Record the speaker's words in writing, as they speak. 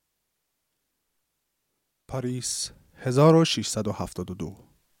پاریس 1672.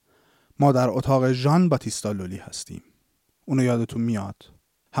 ما در اتاق ژان باتیستا لولی هستیم. اونو یادتون میاد؟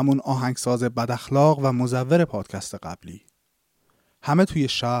 همون آهنگساز بداخلاق و مزور پادکست قبلی. همه توی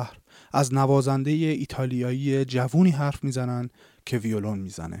شهر از نوازنده ایتالیایی جوونی حرف میزنن که ویولن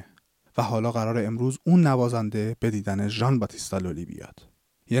میزنه و حالا قرار امروز اون نوازنده به دیدن ژان باتیستا لولی بیاد.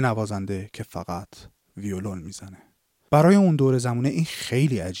 یه نوازنده که فقط ویولن میزنه. برای اون دور زمونه این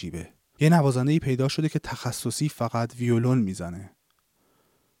خیلی عجیبه. یه نوازنده‌ای پیدا شده که تخصصی فقط ویولن میزنه.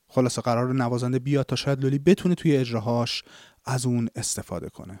 خلاصه قرار نوازنده بیاد تا شاید لولی بتونه توی اجراهاش از اون استفاده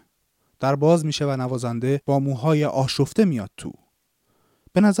کنه. در باز میشه و نوازنده با موهای آشفته میاد تو.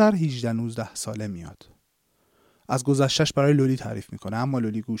 به نظر 18-19 ساله میاد. از گذشتش برای لولی تعریف میکنه اما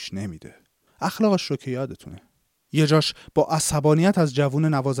لولی گوش نمیده. اخلاقش رو که یادتونه. یه جاش با عصبانیت از جوون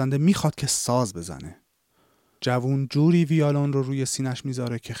نوازنده میخواد که ساز بزنه. جوون جوری ویولن رو روی سینش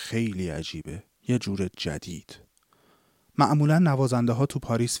میذاره که خیلی عجیبه. یه جور جدید. معمولا نوازنده ها تو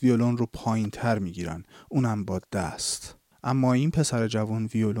پاریس ویولن رو پایین تر میگیرن. اونم با دست. اما این پسر جوون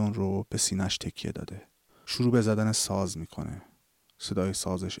ویولن رو به سینش تکیه داده. شروع به زدن ساز میکنه. صدای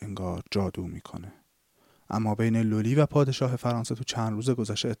سازش انگار جادو میکنه. اما بین لولی و پادشاه فرانسه تو چند روز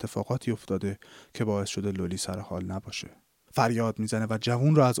گذشته اتفاقاتی افتاده که باعث شده لولی سر حال نباشه. فریاد میزنه و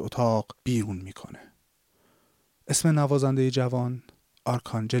جوون رو از اتاق بیرون میکنه. اسم نوازنده جوان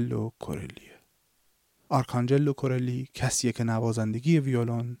آرکانجلو کورلیه. آرکانجلو کورلی کسیه که نوازندگی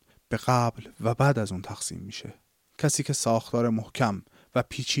ویولن به قبل و بعد از اون تقسیم میشه. کسی که ساختار محکم و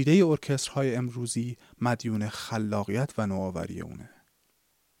پیچیده ارکسترهای امروزی مدیون خلاقیت و نوآوری اونه.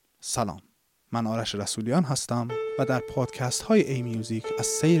 سلام، من آرش رسولیان هستم و در پادکست های ای میوزیک از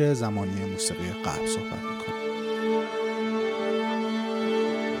سیر زمانی موسیقی غرب صحبت میکنم.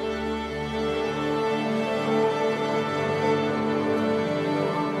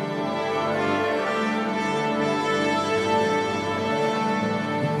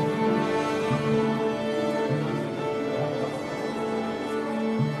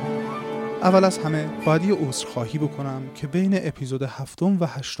 اول از همه باید یه عذرخواهی بکنم که بین اپیزود 7 و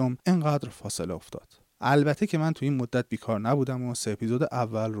 8 اینقدر فاصله افتاد. البته که من تو این مدت بیکار نبودم و 3 اپیزود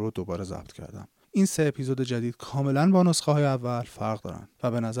اول رو دوباره ضبط کردم. این 3 اپیزود جدید کاملا با نسخه های اول فرق دارن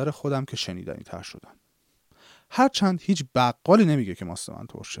و به نظر خودم که شنیدنی تر شدن. هرچند هیچ بقالی نمیگه که ماست من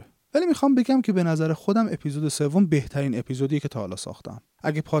ترشه. ولی میخوام بگم که به نظر خودم اپیزود 3 بهترین اپیزودیه که تا حالا ساختم.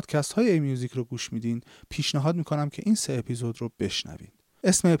 اگه پادکست های ای میوزیک رو گوش میدین، پیشنهاد میکنم که این 3 اپیزود رو بشنوین.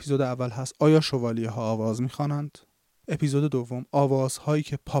 اسم اپیزود اول هست آیا شوالیه ها آواز میخوانند؟ اپیزود دوم آوازهایی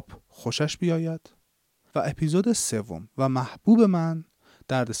که پاپ خوشش بیاید؟ و اپیزود سوم و محبوب من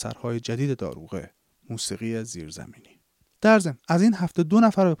دردسرهای جدید داروغه، موسیقی زیرزمینی. در ضمن از این هفته 2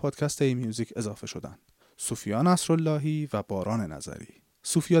 نفر به پادکست ای میوزیک اضافه شدن. صوفیا نصراللهی و باران نظری.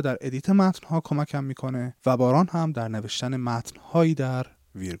 صوفیا در ادیت متنها کمکم میکنه و باران هم در نوشتن متنهایی در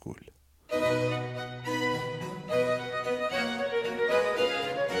ویرگول.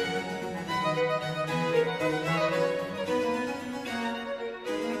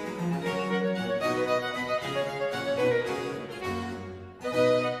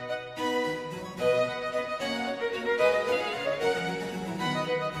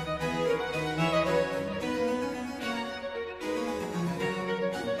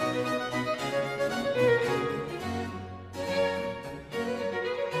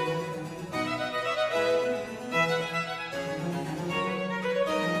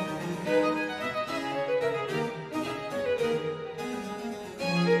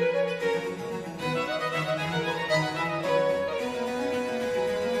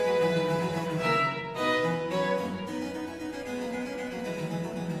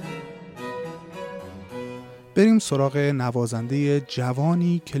 بریم سراغ نوازنده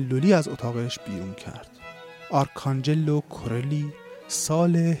جوانی که لولی از اتاقش بیرون کرد. آرکانجلو کورلی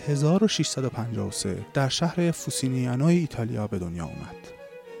سال 1653 در شهر فوسینیانوی ایتالیا به دنیا اومد.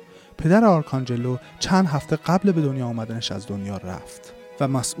 پدر آرکانجلو چند هفته قبل به دنیا آمدنش از دنیا رفت و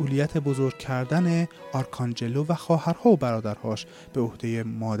مسئولیت بزرگ کردن آرکانجلو و خواهرها و برادرهاش به عهده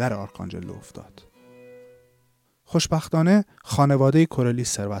مادر آرکانجلو افتاد. خوشبختانه خانواده کورلی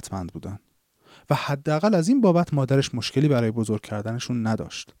ثروتمند بودن و حداقل از این بابت مادرش مشکلی برای بزرگ کردنشون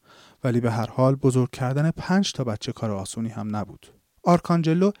نداشت. ولی به هر حال بزرگ کردن 5 تا بچه کار آسونی هم نبود.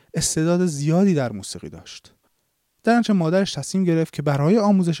 آرکانجلو استعداد زیادی در موسیقی داشت. در نتیجه مادرش تصمیم گرفت که برای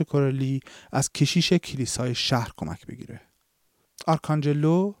آموزش کورلی از کشیش کلیسای شهر کمک بگیره.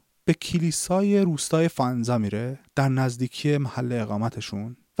 آرکانجلو به کلیسای روستای فانزا میره در نزدیکی محل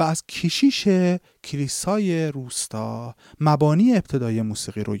اقامتشون و از کشیش کلیسای روستا مبانی ابتدایی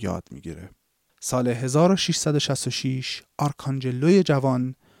موسیقی رو یاد میگیره. سال 1666 آرکانجلوی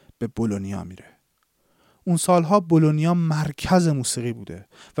جوان به بولونیا میره. اون سالها بولونیا مرکز موسیقی بوده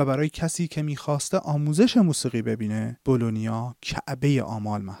و برای کسی که میخواسته آموزش موسیقی ببینه بولونیا کعبه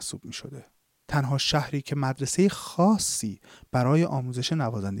آمال محسوب میشده. تنها شهری که مدرسه خاصی برای آموزش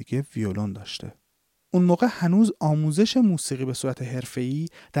نوازندگی ویولن داشته. اون موقع هنوز آموزش موسیقی به صورت حرفه‌ای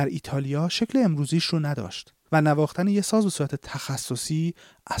در ایتالیا شکل امروزیش رو نداشت و نواختن یه ساز به صورت تخصصی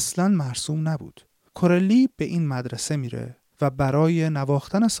اصلاً مرسوم نبود. کورلی به این مدرسه میره و برای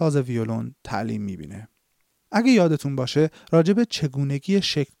نواختن ساز ویولن تعلیم میبینه. اگه یادتون باشه راجع به چگونگی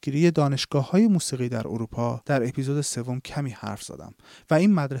شکل‌گیری دانشگاه‌های موسیقی در اروپا در اپیزود 3 کمی حرف زدم و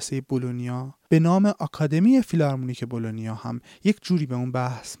این مدرسه بولونیا به نام آکادمی فیلارمونیک بولونیا هم یک جوری به اون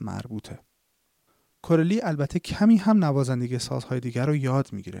بحث مربوطه. کورلی البته کمی هم نوازندگی سازهای دیگر رو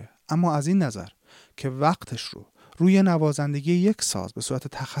یاد میگیره، اما از این نظر که وقتش رو روی نوازندگی یک ساز به صورت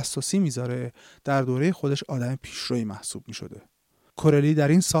تخصصی میذاره در دوره خودش آدم پیشروی محسوب میشده. کورلی در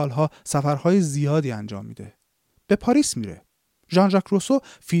این سالها سفرهای زیادی انجام میده. به پاریس میره. ژان ژاک روسو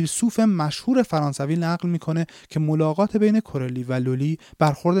فیلسوف مشهور فرانسوی نقل میکنه که ملاقات بین کورلی و لولی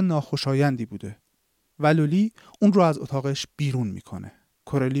برخورد ناخوشایندی بوده و لولی اون رو از اتاقش بیرون میکنه.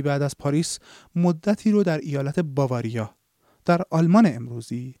 کورلی بعد از پاریس مدتی رو در ایالت باواریا در آلمان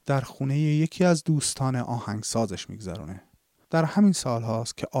امروزی در خونه یکی از دوستان آهنگسازش میگذرونه. در همین سال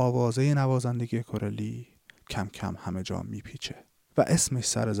هاست که آوازه نوازندگی کورلی کم کم همه جا میپیچه و اسمش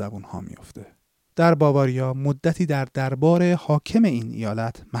سر زبون ها میفته. در باواریا مدتی در دربار حاکم این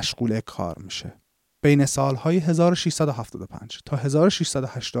ایالت مشغول کار میشه. بین سالهای 1675 تا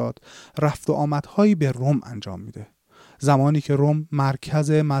 1680 رفت و آمدهایی به روم انجام میده. زمانی که روم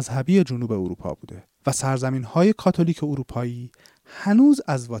مرکز مذهبی جنوب اروپا بوده و سرزمین‌های کاتولیک اروپایی هنوز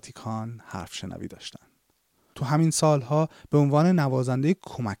از واتیکان حرف شنوی داشتن. تو همین سالها به عنوان نوازنده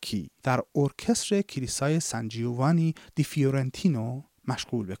کمکی در ارکستر کلیسای سن جیوانی دی فیورنتینو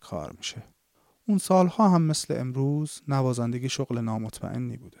مشغول به کار میشه. اون سالها هم مثل امروز نوازندگی شغل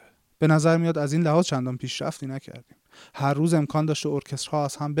نامطمئنی بوده. به نظر میاد از این لحاظ چندان پیشرفتی نکردیم. هر روز امکان داشته ارکسترها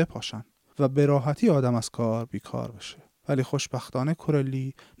از هم بپاشن و به راحتی آدم از کار بیکار بشه. ولی خوشبختانه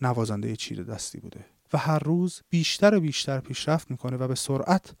کورلی نوازنده چیره دستی بوده و هر روز بیشتر و بیشتر پیشرفت میکنه و به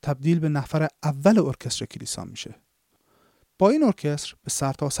سرعت تبدیل به نفر اول ارکستر کلیسا میشه. با این ارکستر به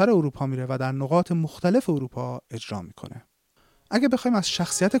سرتاسر اروپا میره و در نقاط مختلف اروپا اجرا میکنه. اگه بخوایم از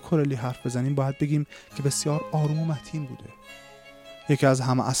شخصیت کورلی حرف بزنیم باید بگیم که بسیار آروم و متین بوده. یکی از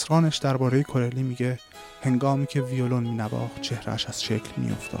همعصرانش درباره کورلی میگه هنگامی که ویولن مینواخت چهرهش از شکل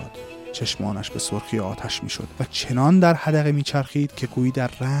میافتاد، چشمانش به سرخی آتش میشد و چنان در حدقه میچرخید که گویی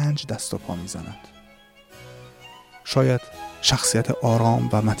در رنج دست و پا میزند. شاید شخصیت آرام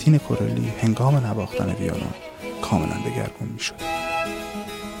و متین کورلی هنگام نواختن ویولن کاملا دگرگون میشد.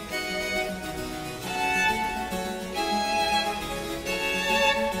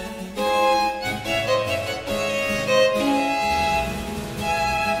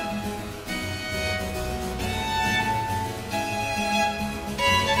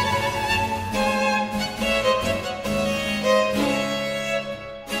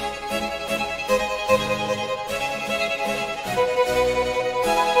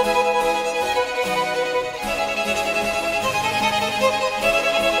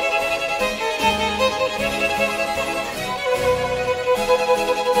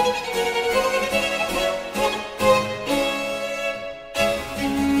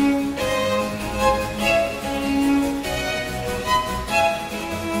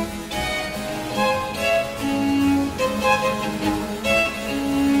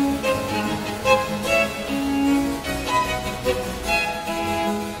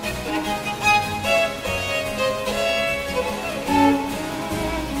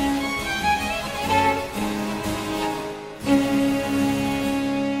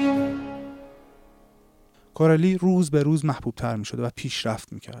 کورلی روز به روز محبوب تر می شده و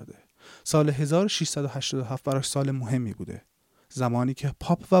پیشرفت می کرده. سال 1687 براش سال مهمی بوده. زمانی که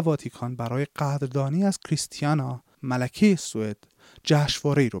پاپ و واتیکان برای قدردانی از کریستیانا ملکه سوئد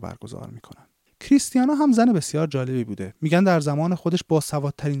جشنواره‌ای رو برگزار می کنن. کریستیانا هم زن بسیار جالبی بوده. میگن در زمان خودش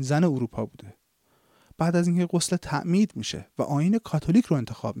باسوادترین زن اروپا بوده. بعد از اینکه غسل تعمید میشه و آیین کاتولیک رو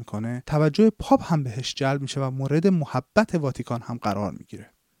انتخاب میکنه، توجه پاپ هم بهش جلب میشه و مورد محبت واتیکان هم قرار میگیره.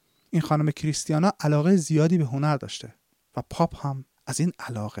 این خانم کریستیانا علاقه زیادی به هنر داشته و پاپ هم از این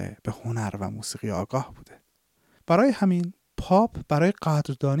علاقه به هنر و موسیقی آگاه بوده. برای همین پاپ برای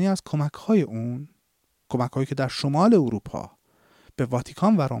قدردانی از کمک‌های اون، کمک‌هایی که در شمال اروپا به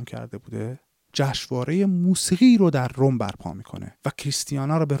واتیکان و روم کرده بوده، جشنواره موسیقی رو در روم برپا میکنه و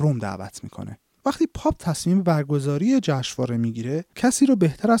کریستیانا رو به روم دعوت میکنه. وقتی پاپ تصمیم برگزاری جشنواره میگیره، کسی رو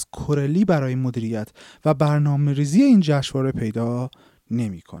بهتر از کورلی برای مدیریت و برنامه‌ریزی این جشنواره پیدا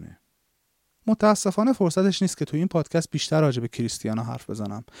نمیکنه. متاسفانه فرصتش نیست که تو این پادکست بیشتر راجع به کریستیانا حرف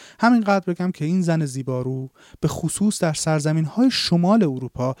بزنم. همینقدر بگم که این زن زیبارو به خصوص در سرزمین‌های شمال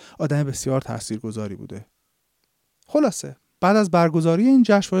اروپا آدم بسیار تاثیرگذاری بوده. خلاصه بعد از برگزاری این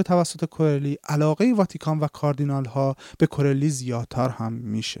جشنواره توسط کورلی، علاقه واتیکان و کاردینال‌ها به کورلی زیادتر هم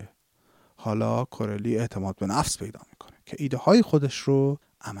میشه. حالا کورلی اعتماد به نفس پیدا میکنه که ایده‌های خودش رو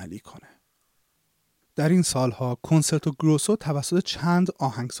عملی کنه. در این سالها کنسرتو گروسو توسط چند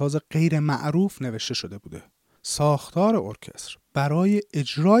آهنگساز غیر معروف نوشته شده بوده. ساختار ارکستر برای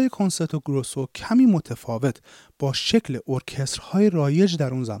اجرای کنسرتو گروسو کمی متفاوت با شکل ارکسترهای رایج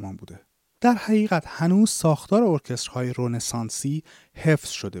در اون زمان بوده. در حقیقت هنوز ساختار ارکسترهای رنسانسی حفظ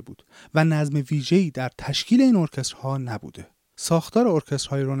شده بود و نظم ویژه‌ای در تشکیل این ارکسترها نبوده. ساختار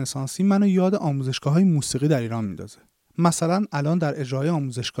ارکسترهای رنسانسی منو یاد آموزشگاه‌های موسیقی در ایران میندازه. مثلا الان در اجرای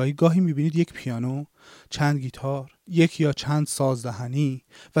آموزشگاهی گاهی میبینید یک پیانو، چند گیتار، یک یا چند سازدهنی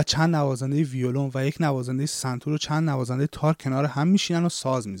و چند نوازنده ویولن و یک نوازنده سنتور و چند نوازنده تار کنار هم میشینن و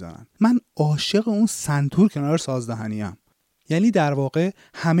ساز میزنن. من عاشق اون سنتور کنار سازدهنی ام. یعنی در واقع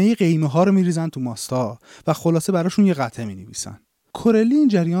همه قیمه ها رو میریزن تو ماستا و خلاصه براشون یه قطعه مینویسن. کورلی این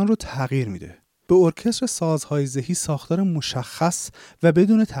جریان رو تغییر میده. به ارکستر سازهای ذهی ساختار مشخص و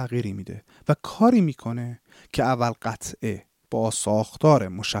بدون تغییری میده و کاری میکنه که اول قطعه با ساختار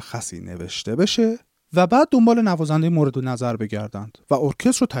مشخصی نوشته بشه و بعد دنبال نوازنده مورد نظر بگردند و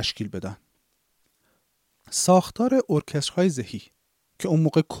ارکستر رو تشکیل بدن. ساختار ارکسترهای ذهی که اون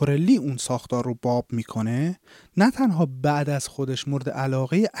موقع کورلی اون ساختار رو باب میکنه، نه تنها بعد از خودش مورد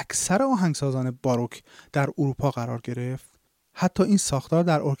علاقه اکثر آهنگسازان باروک در اروپا قرار گرفت، حتی این ساختار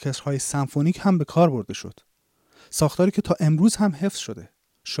در ارکسترهای سمفونیک هم به کار برده شد. ساختاری که تا امروز هم حفظ شده.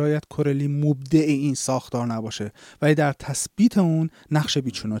 شاید کورلی مبدع این ساختار نباشه ولی در تثبیت اون نقش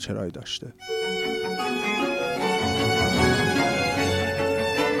بیچون و چرایی داشته.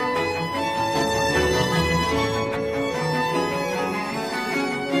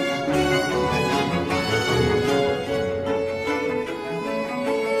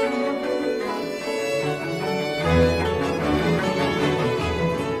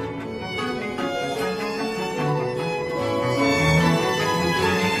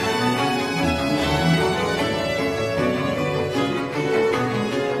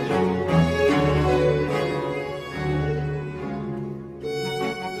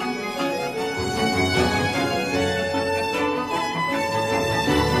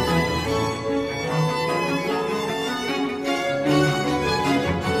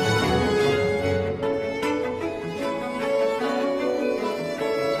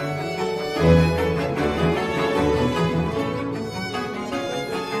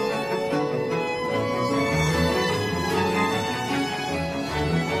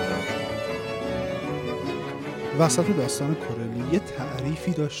 وسط داستان کورلی یه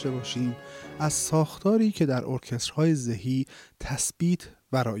تعریفی داشته باشیم از ساختاری که در ارکسترهای ذهی تثبیت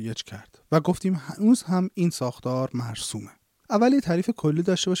و رایج کرد و گفتیم هنوز هم این ساختار مرسومه. اول یه تعریف کلی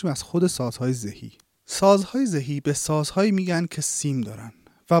داشته باشیم از خود سازهای ذهی. سازهای ذهی به سازهایی میگن که سیم دارن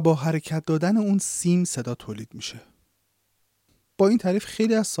و با حرکت دادن اون سیم صدا تولید میشه. با این تعریف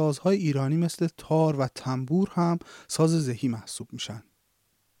خیلی از سازهای ایرانی مثل تار و تنبور هم ساز ذهی محسوب میشن.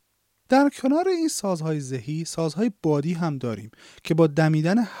 در کنار این سازهای ذهی، سازهای بادی هم داریم که با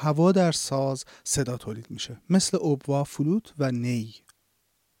دمیدن هوا در ساز صدا تولید میشه، مثل اوبوا، فلوت و نی.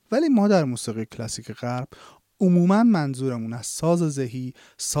 ولی ما در موسیقی کلاسیک غرب عموماً منظورمون از ساز ذهی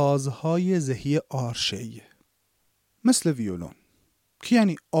سازهای ذهی آرشه‌ایه، مثل ویولن که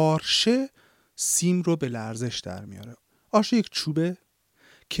یعنی آرشه سیم رو به لرزش در میاره. آرشه یک چوبه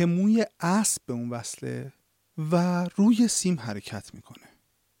که موی اسب به اون وصله و روی سیم حرکت میکنه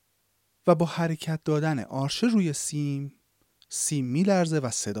و با حرکت دادن آرشه روی سیم میلرزه و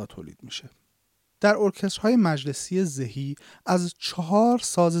صدا تولید میشه. در ارکسترهای مجلسی ذهی از 4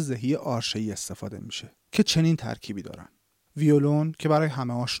 ساز ذهی آرشه‌ای استفاده میشه که چنین ترکیبی دارن: ویولن که برای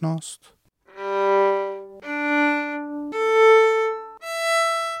همه آشناست،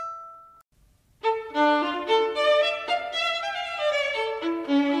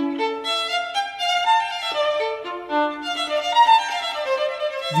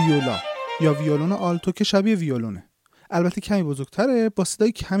 ویولا یا ویولن آلتو که شبیه ویولونه، البته کمی بزرگتره با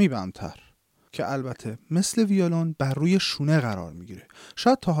صدای کمی بمتر که البته مثل ویولن بر روی شونه قرار میگیره.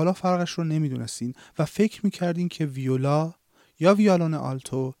 شاید تا حالا فرقش رو نمیدونستین و فکر میکردین که ویولا یا ویولن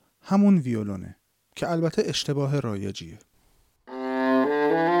آلتو همون ویولونه که البته اشتباه رایجیه.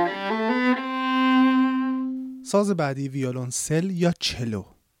 ساز بعدی ویولنسل یا چلو،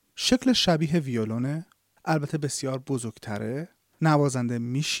 شکل شبیه ویولونه، البته بسیار بزرگتره، نوازنده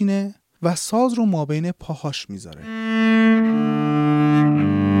میشینه و ساز رو مابین پاهاش میذاره.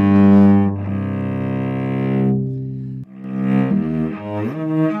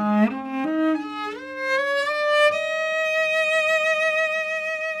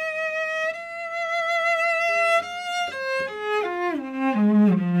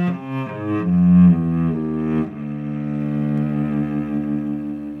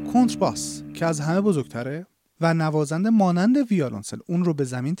 کنترباس که از همه بزرگتره و نوازنده مانند ویولنسل اون رو به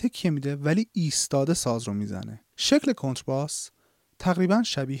زمین تکیه میده ولی ایستاده ساز رو میزنه. شکل کنترباس تقریبا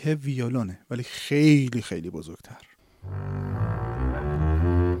شبیه ویولنه ولی خیلی خیلی بزرگتر.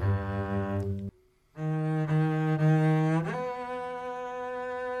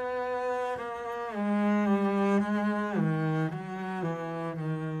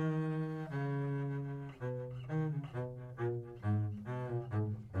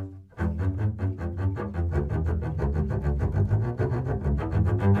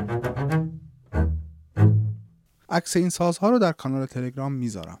 عکس این سازها رو در کانال تلگرام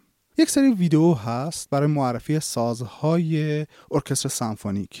میذارم. یک سری ویدیو هست برای معرفی سازهای ارکستر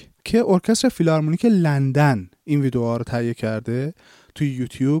سمفونیک که ارکستر فیلارمونیک لندن این ویدیوها رو تهیه کرده توی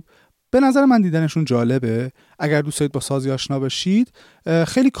یوتیوب. به نظر من دیدنشون جالبه. اگر دوست دارید با سازی آشنا بشید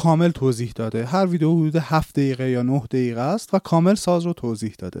خیلی کامل توضیح داده. هر ویدیو حدود 7 دقیقه یا 9 دقیقه است و کامل ساز رو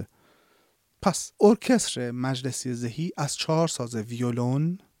توضیح داده. پس ارکستر مجلسی زهی از 4 ساز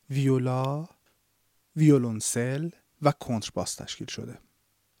ویولن، ویولا، ویولنسل و کنترباس تشکیل شده.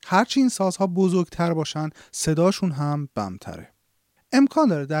 هرچی این سازها بزرگتر باشن صداشون هم بمتره. امکان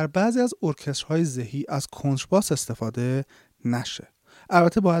داره در بعضی از ارکسترهای زهی از کنترباس استفاده نشه.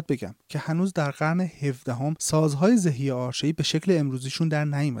 البته باید بگم که هنوز در قرن 17 سازهای زهی عارضه‌ای به شکل امروزیشون در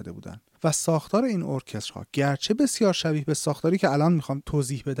نیامده بودن و ساختار این ارکسترها گرچه بسیار شبیه به ساختاری که الان میخوام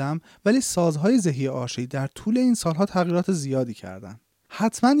توضیح بدم ولی سازهای زهی عارضه‌ای در طول این سالها تغییرات زیادی کردن.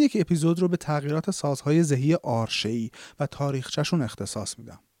 حتما یک اپیزود رو به تغییرات سازهای زهی عارضه‌ای و تاریخچه‌شون اختصاص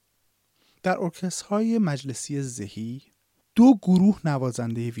میدم. در ارکسترهای مجلسی زهی 2 گروه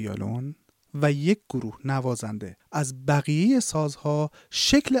نوازنده ویولن و 1 گروه نوازنده از بقیه سازها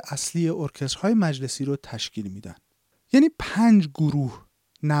شکل اصلی ارکسترهای مجلسی رو تشکیل میدن. یعنی 5 گروه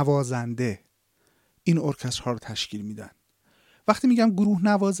نوازنده این ارکسترها رو تشکیل میدن. وقتی میگم گروه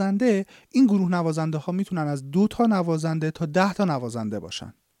نوازنده، این گروه نوازنده ها میتونن از 2 تا نوازنده تا 10 تا نوازنده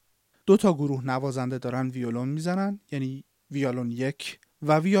باشن. 2 تا گروه نوازنده دارن ویولن میزنن، یعنی ویولن 1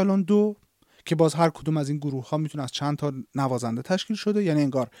 و ویولن 2 که باز هر کدوم از این گروه ها میتونه از چند تا نوازنده تشکیل شده. یعنی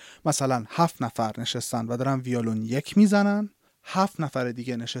انگار مثلا 7 نفر نشستن و دارن ویولن 1 میزنن، 7 نفر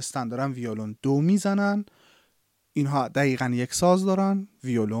دیگه نشستن دارن ویولن 2 میزنن. اینها دقیقاً 1 ساز دارن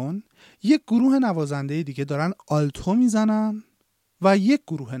ویولن. 1 گروه نوازنده دیگه دارن آلتو میزنن و 1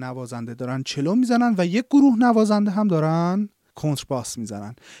 گروه نوازنده دارن چلو میزنن و 1 گروه نوازنده هم دارن کنترباس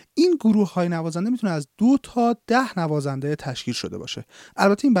میزنن. این گروه های نوازنده میتونه از 2 تا 10 نوازنده تشکیل شده باشه.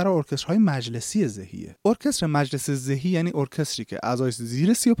 البته این برای ارکسترهای مجلسی زهیه. ارکستر مجلسی زهی یعنی ارکستری که اعضایش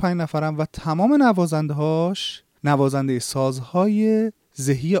زیر 35 نفرن و تمام نوازنده هاش نوازنده سازهای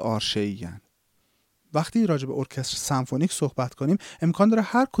زهی عارضه‌ای ان. وقتی راجع به ارکستر سمفونیک صحبت کنیم امکان داره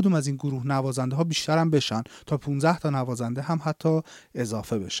هر کدوم از این گروه نوازنده ها بیشتر هم بشن تا 15 تا نوازنده هم حتی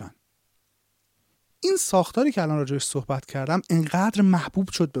اضافه بشن. این ساختاری که الان راجعش صحبت کردم انقدر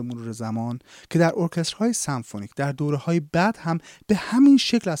محبوب شد به مرور زمان که در ارکسترهای سمفونیک در دوره‌های بعد هم به همین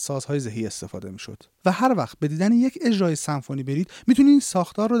شکل از سازهای زهی استفاده می‌شد و هر وقت به دیدن یک اجرای سمفونی برید میتونید این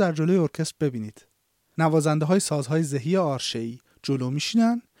ساختار رو در جلوی ارکستر ببینید. نوازنده‌های سازهای زهی عارضه‌ای جلو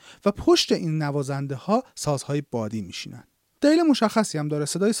میشینن و پشت این نوازنده ها سازهای بادی میشینن. دلیل مشخصی هم داره.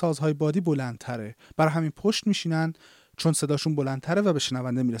 صدای سازهای بادی بلندتره، برای همین پشت میشینن چون صداشون بلندتره و به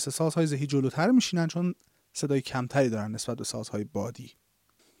شنونده میرسه. سازهای زهی جلوتر میشینن چون صدای کمتری دارن نسبت به سازهای بادی.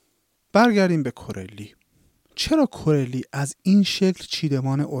 برگردیم به کورلی. چرا کورلی از این شکل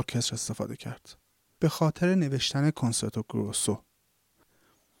چیدمان ارکستر استفاده کرد؟ به خاطر نوشتن کنسرتو گروسو.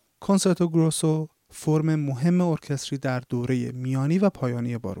 کنسرتو گروسو فرم مهم ارکستری در دوره میانی و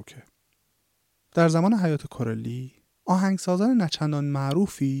پایانی باروکه. در زمان حیات کورلی آهنگسازان نچندان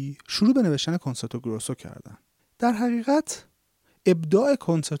معروفی شروع به نوشتن کنسرتو گروسو کردند. در حقیقت ابداع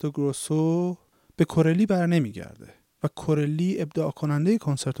کنسرتو گروسو به کورلی بر نمیگرده و کورلی ابداع کننده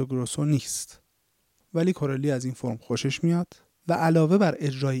کنسرتو گروسو نیست، ولی کورلی از این فرم خوشش میاد و علاوه بر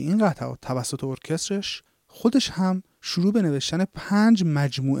اجرای این قطعات توسط ارکسترش خودش هم شروع به نوشتن 5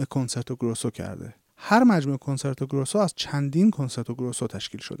 مجموعه کنسرتو گروسو کرده. هر مجموعه کنسرتو گروسو از چندین کنسرتو گروسو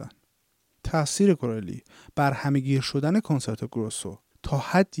تشکیل شدن. تأثیر کورلی بر همه‌گیر شدن کنسرتو گروسو تا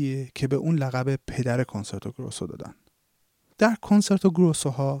حدیه که به اون لقب پدر کنسرتو گروسو دادن. در کنسرتو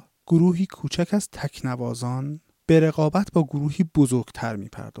گروسوها گروهی کوچک از تکنوازان به رقابت با گروهی بزرگتر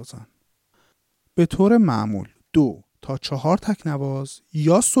میپردازن. به طور معمول 2 تا 4 تکنواز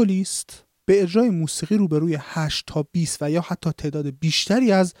یا سولیست به اجرای موسیقی روبروی 8 تا 20 و یا حتی تعداد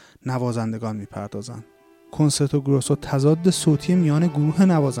بیشتری از نوازندگان میپردازن. کنسرتو گروسو تضاد صوتی میان گروه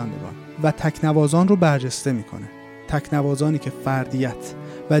نوازندگان و تکنوازان رو برجسته میکنه. تکنوازانی که فردیت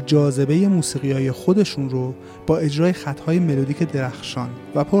و جاذبه موسیقیای خودشون رو با اجرای خطهای ملودیک درخشان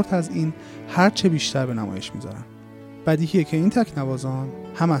و پرتزیین هرچه بیشتر به نمایش میذارن. بدیهیه که این تکنوازان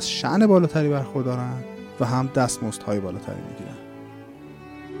هم از شأن بالاتری برخوردارن و هم دستمزدهای بالاتری میگیرن.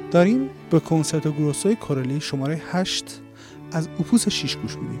 داریم به کنسرتو گروسوی کورلی شماره 8 از اپوس 6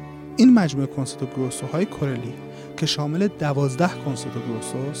 گوش میدیم. این مجموعه کنسرتو گروسوهای کورلی که شامل 12 کنسرتو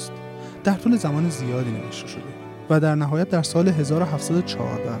گروسوست در طول زمان زیادی نوشته شده و در نهایت در سال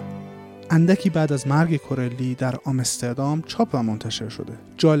 1714 اندکی بعد از مرگ کورلی در آمستردام چاپ و منتشر شده.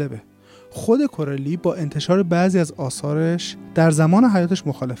 جالبه خود کورلی با انتشار بعضی از آثارش در زمان حیاتش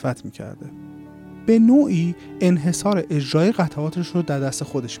مخالفت میکرده. به نوعی انحصار اجرای قطعاتش رو در دست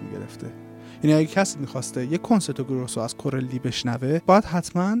خودش میگرفته. یعنی اگه کسی میخواسته یک کنسرتو گروسو از کورلی بشنوه باید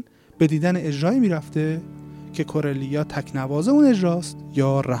حتما به دیدن اجرایی میرفته که کورلی یا تکنواز اون اجراست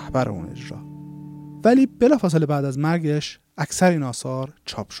یا رهبر اون اجرا. ولی بلافاصله بعد از مرگش اکثر این آثار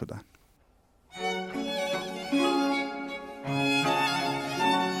چاپ شدن.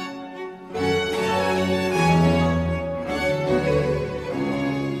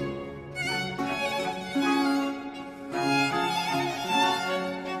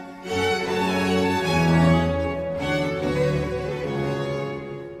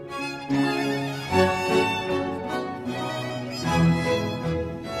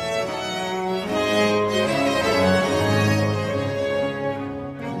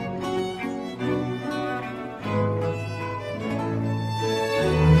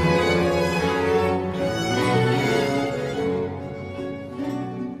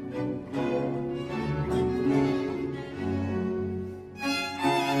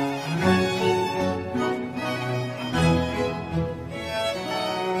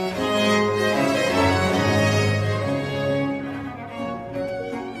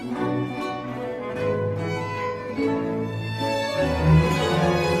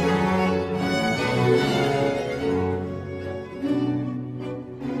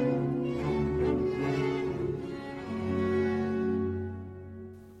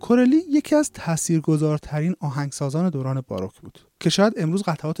 کورلی یکی از تاثیرگذارترین آهنگسازان دوران باروک بود که شاید امروز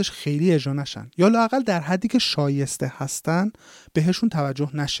قطعاتش خیلی اجرا نشن یا لااقل در حدی که شایسته هستن بهشون توجه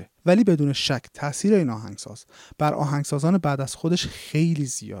نشه، ولی بدون شک تاثیر این آهنگساز بر آهنگسازان بعد از خودش خیلی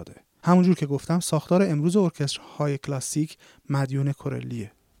زیاده. همونجور که گفتم ساختار امروز ارکسترهای کلاسیک مدیون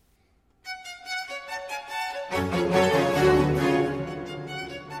کورلیه.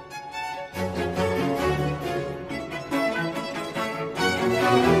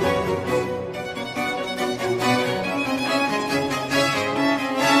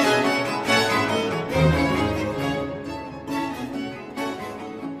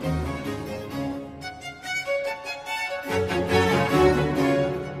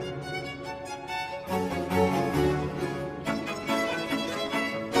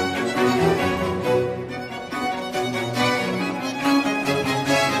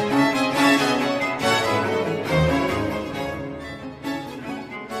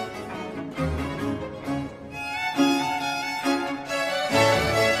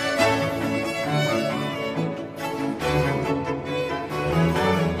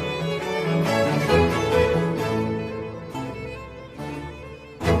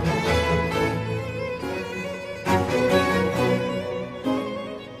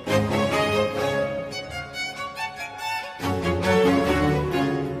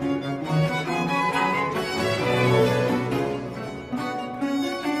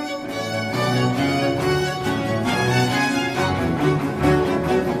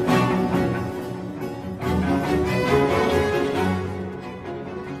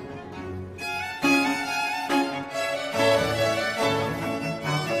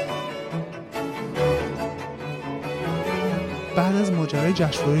 بعد از ماجرای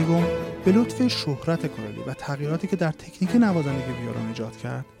جشنواره روم به لطف شهرت کورلی و تغییراتی که در تکنیک نوازندگی ویولن ایجاد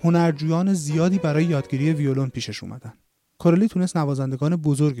کرد، هنرجویان زیادی برای یادگیری ویولن پیشش اومدن. کورلی تونست نوازندگان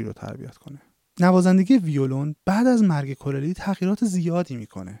بزرگی رو تربیت کنه. نوازندگی ویولن بعد از مرگ کورلی تغییرات زیادی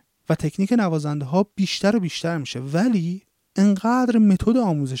میکنه و تکنیک نوازنده ها بیشتر و بیشتر میشه، ولی انقدر متد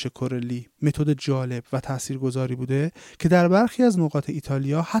آموزش کورلی متد جالب و تاثیرگذاری بوده که در برخی از نقاط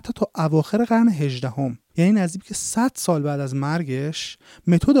ایتالیا حتی تا اواخر قرن 18 یعنی نزدیک 100 سال بعد از مرگش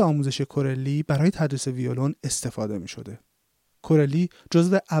متد آموزش کورلی برای تدریس ویولن استفاده می شده. کورلی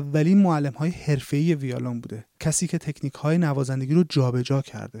جزو اولین معلم‌های حرفه‌ای ویولن بوده، کسی که تکنیک‌های نوازندگی رو جابجا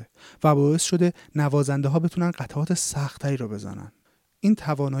کرده و باعث شده نوازنده‌ها بتونن قطعات سخت‌تری رو بزنن. این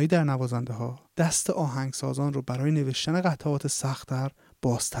توانایی در نوازنده‌ها دست آهنگسازان رو برای نوشتن قطعات سخت‌تر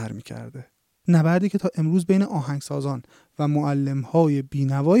بازتر می‌کرده. نبردی که تا امروز بین آهنگسازان و معلم‌های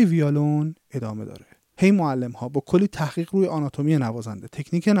بی‌نوای ویولن ادامه داره. هی معلم ها با کلی تحقیق روی آناتومی نوازنده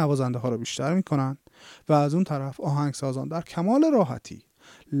تکنیک نوازنده ها رو بیشتر میکنن و از اون طرف آهنگسازان در کمال راحتی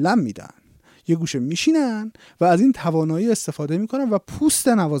لم میدن، یه گوشه میشینن و از این توانایی استفاده میکنن و پوست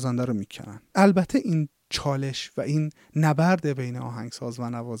نوازنده رو میکنن. البته این چالش و این نبرد بین آهنگساز و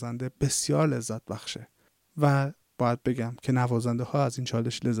نوازنده بسیار لذت بخشه و باید بگم که نوازنده ها از این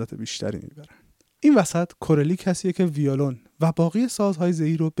چالش لذت بیشتری میبرن. این وسط کورلی کسیه که ویولن و باقی سازهای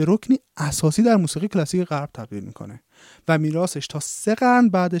ضعی رو به رکنی اساسی در موسیقی کلاسیک غرب تبدیل میکنه و میراثش تا 3 قرن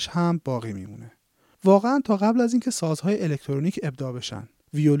بعدش هم باقی میمونه. واقعا تا قبل از اینکه سازهای الکترونیک ابداع بشن،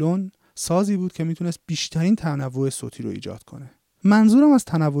 ویولن سازی بود که میتونست بیشترین تنوع صوتی رو ایجاد کنه. منظورم از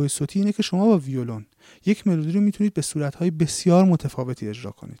تنوع صوتی اینه که شما با ویولن یک ملودی رو میتونید به صورتهای بسیار متفاوتی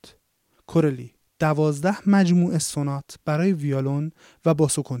اجرا کنید. کورلی 12 مجموعه سونات برای ویولن و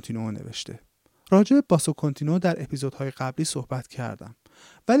باسو کنتینو نوشته. راجع به باسو کنتینو در اپیزودهای قبلی صحبت کردم،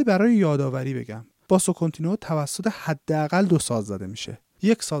 ولی برای یادآوری بگم باسو کنتینو توسط حداقل 2 ساز زده میشه.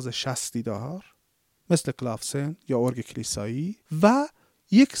 یک ساز 60 دار مثل کلافسن یا ارگ کلیسایی و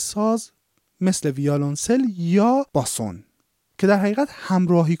یک ساز مثل ویولنسل یا باسون که در حقیقت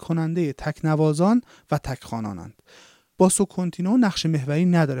همراهی کننده تکنوازان و تکخوانانند. باسو کنتینو نقش محوری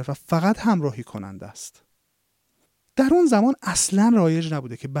نداره و فقط همراهی کننده است. در اون زمان اصلا رایج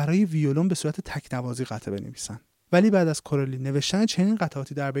نبوده که برای ویولن به صورت تکنوازی قطعه بنویسن، ولی بعد از کورلی نوشتن چنین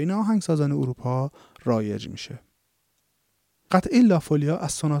قطعاتی در بین آهنگسازان اروپا رایج میشه. قطعه لافولیا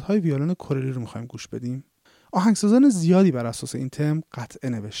از سونات‌های ویولن کورلی رو می‌خوایم گوش بدیم. آهنگسازان زیادی بر اساس این تم قطعه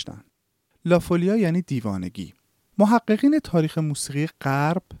نوشتن. لافولیا یعنی دیوانگی. محققین تاریخ موسیقی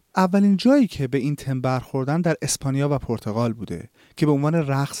غرب اولین جایی که به این تم برخوردن در اسپانیا و پرتغال بوده که به عنوان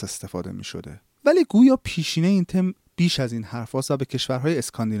رقص استفاده می‌شده. ولی گویا پیشینه این تم بیش از این حرفاست و به کشورهای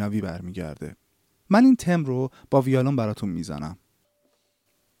اسکاندیناوی برمیگرده. من این تم رو با ویولن براتون میزنم.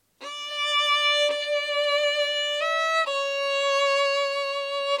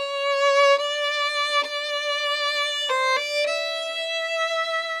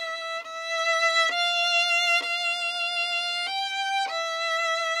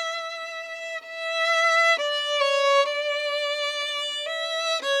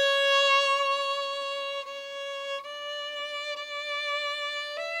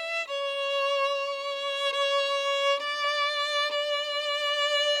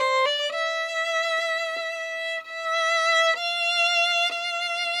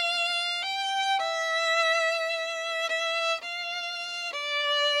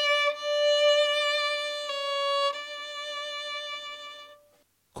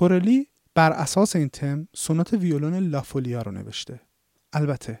 کورلی بر اساس این تم سونات ویولن لافولیا رو نوشته.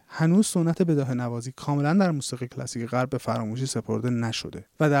 البته هنوز سونات بداهه نوازی کاملا در موسیقی کلاسیک غرب به فراموشی سپرده نشده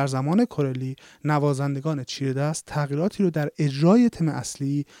و در زمان کورلی نوازندگان چیره دست تغییراتی رو در اجرای تم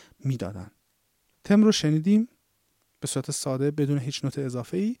اصلی میدادن. تم رو شنیدیم به صورت ساده بدون هیچ نوت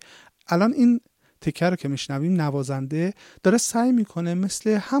اضافه‌ای. الان این تکه رو که میشنویم نوازنده داره سعی میکنه مثل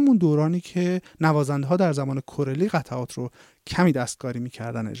همون دورانی که نوازنده ها در زمان کورلی قطعات رو کمی دستکاری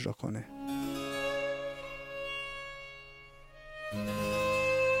میکردن اجرا کنه.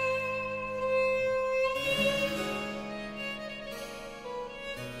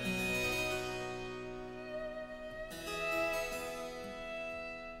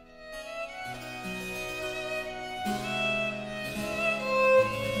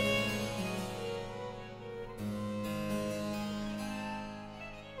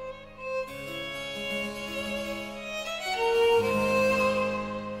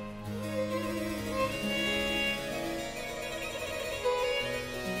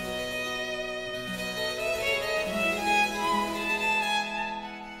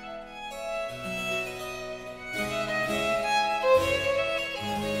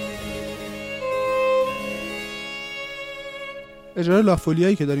 اجرای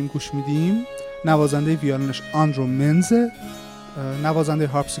لافولیایی که داریم گوش میدیم نوازنده ویولنش آندرو منز، نوازنده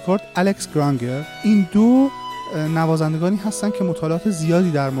هارپسیکورد الکس گرانگر. این دو نوازندگانی هستن که مطالعات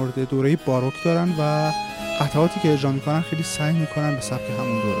زیادی در مورد دوره باروک دارن و قطعاتی که اجرا میکنن خیلی سعی میکنن به سبک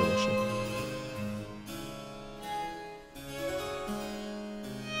همون دوره باشه.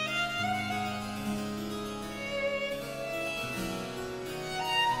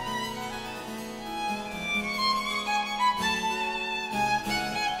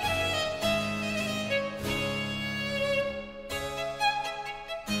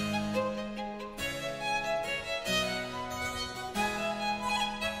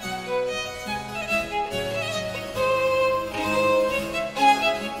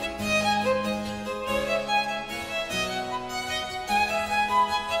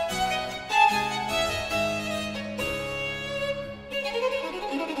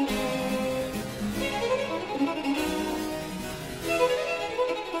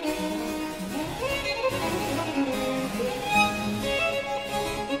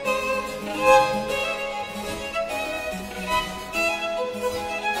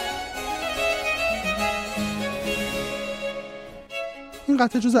 این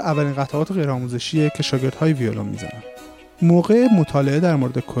قطعه جز اولین قطعات غیرآموزشیه که شاگردهای ویولن میزنن. موقع مطالعه در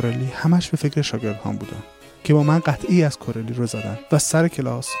مورد کورلی همش به فکر شاگردهام بودم که با من قطعی از کورلی رو زدن و سر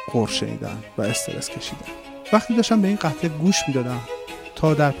کلاس غر شنیدن و استرس کشیدن. وقتی داشتم به این قطعه گوش میدادم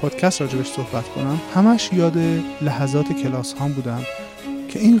تا در پادکست راجبش صحبت کنم، همش یاد لحظات کلاس هام بودم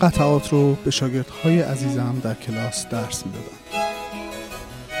که این قطعات رو به شاگردهای عزیزم در کلاس درس میدادم.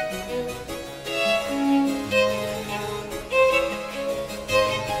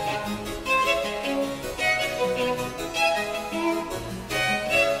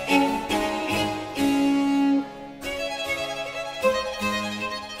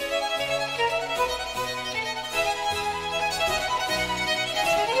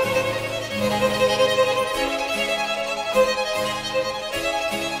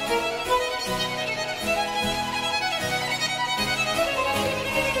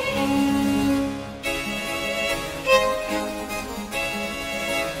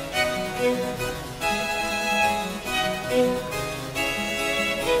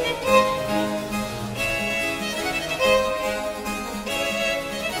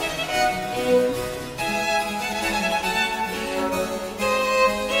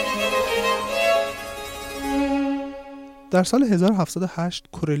 در سال 1708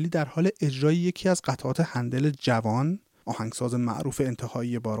 کورلی در حال اجرای یکی از قطعات هندل جوان، آهنگساز معروف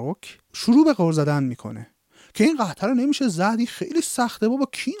انتهایی باروک، شروع به غر زدن میکنه که این قطعه رو نمیشه زد، این خیلی سخته بابا،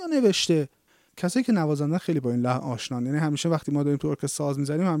 کی اینو نوشته؟ کسی که نوازنده خیلی با این لحن آشنان، یعنی همیشه وقتی ما داریم تو ارکستر ساز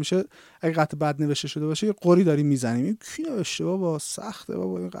میزنیم همیشه اگه قطعه بد نوشته شده باشه یه قری داریم میزنیم، این کی نوشته بابا، سخته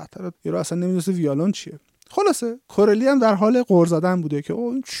بابا این قطعه رو، یارو اصلا نمیدونه ویولن چیه. خلاصه کورلی هم در حال غر زدن بوده که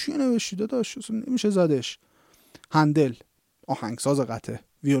این چی نوشته داداش، اصلا نمیشه زدش. هندل آهنگساز قطعه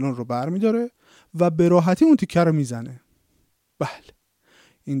ویولن رو برمی‌داره و به راحتی اون تیکه رو میزنه. بله،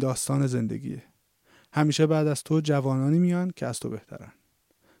 این داستان زندگیه. همیشه بعد از تو جوانانی میان که از تو بهترن.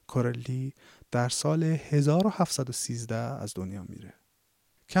 کورلی در سال 1713 از دنیا میره.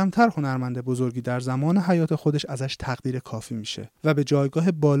 کمتر هنرمند بزرگی در زمان حیات خودش ازش تقدیر کافی میشه و به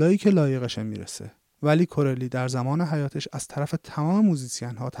جایگاه بالایی که لایقشه میرسه. ولی کورلی در زمان حیاتش از طرف تمام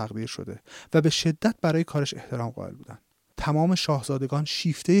موزیسین ها تقدیر شده و به شدت برای کارش احترام قائل بودن. تمام شاهزادگان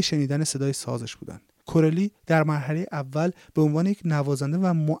شیفته شنیدن صدای سازش بودن. کورلی در مرحله اول به عنوان یک نوازنده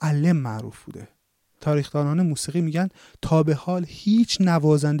و معلم معروف بوده. تاریخدانان موسیقی میگن تا به حال هیچ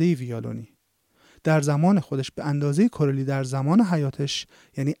نوازنده ویولنی در زمان خودش به اندازه کورلی در زمان حیاتش،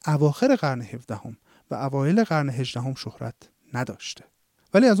 یعنی اواخر قرن 17 و اوایل قرن 18 شهرت نداشته.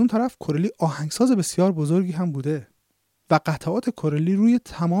 ولی از اون طرف کورلی آهنگساز بسیار بزرگی هم بوده و قطعات کورلی روی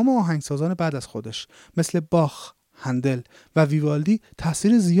تمام آهنگسازان بعد از خودش مثل باخ، هندل و ویوالدی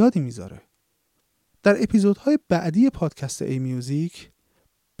تأثیر زیادی میذاره. در اپیزودهای بعدی پادکست ای میوزیک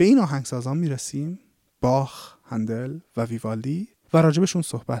به این آهنگسازان میرسیم، باخ، هندل و ویوالدی، و راجبشون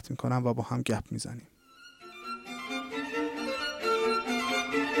صحبت میکنم و با هم گپ میزنیم.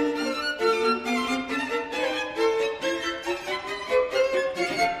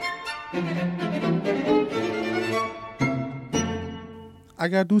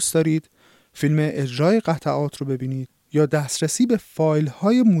 اگر دوست دارید فیلم اجرای قطعات رو ببینید یا دسترسی به فایل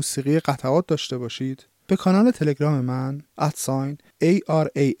های موسیقی قطعات داشته باشید، به کانال تلگرام من @ARASHRASOULIAN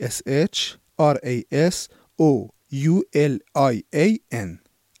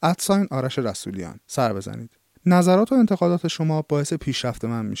 @آرش رسولیان سر بزنید. نظرات و انتقادات شما باعث پیشرفت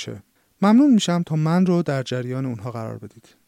من میشه. ممنون میشم تا من رو در جریان اونها قرار بدید.